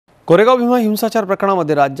कोरेगाव भीमा हिंसाचार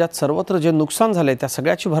प्रकरणामध्ये राज्यात सर्वत्र जे नुकसान झाले त्या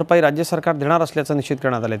सगळ्याची भरपाई राज्य सरकार देणार असल्याचं निश्चित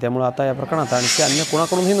करण्यात आले। त्यामुळे आता या प्रकरणात आणखी अन्य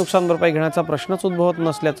कोणाकडूनही नुकसान भरपाई घेण्याचा प्रश्नच उद्भवत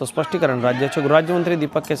नसल्याचं स्पष्टीकरण राज्याचे गृहराज्यमंत्री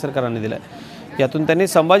दीपक केसरकर यांनी दिलं आहे। यातून त्यांनी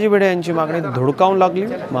संभाजी भिडे यांची मागणी धुडकावून लागली।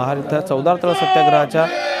 महार इथं चौदार तळ सत्याग्रहाच्या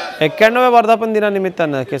 91व्या वर्धापन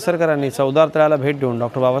दिनानिमित्तानं केसरकर यांनी चौदार तळ्याला भेट देऊन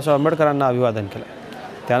डॉक्टर बाबासाहेब आंबेडकरांना अभिवादन केलं।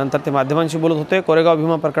 त्यानंतर ते माध्यमांशी बोलत होते। कोरेगाव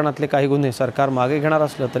भीमा प्रकरणातले काही गुन्हे सरकार मागे घेणार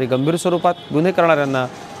असलं तरी गंभीर स्वरूपात गुन्हे करणाऱ्यांना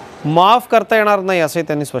माफ करता येणार नाही असे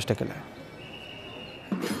त्यांनी स्पष्ट केलं।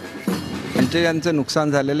 यांचं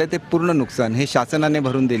नुकसान झालेलं आहे ते पूर्ण नुकसान हे शासनाने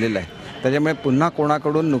भरून दिलेलं आहे। त्याच्यामुळे पुन्हा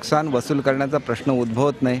कोणाकडून नुकसान वसूल करण्याचा प्रश्न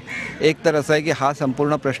उद्भवत नाही। एक तर असं आहे की हा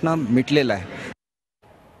संपूर्ण प्रश्न मिटलेला आहे।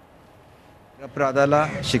 अपराधाला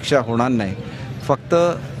शिक्षा होणार नाही। फक्त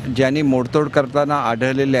ज्यांनी मोडतोड करताना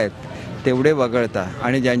आढळलेले आहेत तेवढे वगळता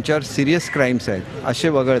आणि ज्यांच्यावर सिरियस क्राइम्स आहेत असे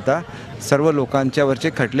वगळता सर्व लोकांच्यावरचे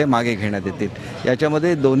खटले मागे घेण्यात येतील।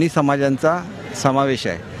 याच्यामध्ये दोन्ही समाजांचा समावेश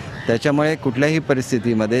आहे। त्याच्यामुळे कुठल्याही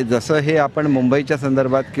परिस्थितीमध्ये जसं हे आपण मुंबईच्या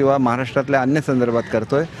संदर्भात किंवा महाराष्ट्रातल्या अन्य संदर्भात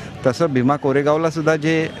करतोय तसं भीमा कोरेगावला सुद्धा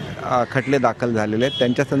जे खटले दाखल झालेले आहेत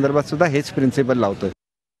त्यांच्या संदर्भात सुद्धा हेच प्रिन्सिपल लावतोय।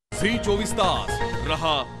 झी 24 तास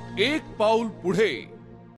रहा एक पाऊल पुढे।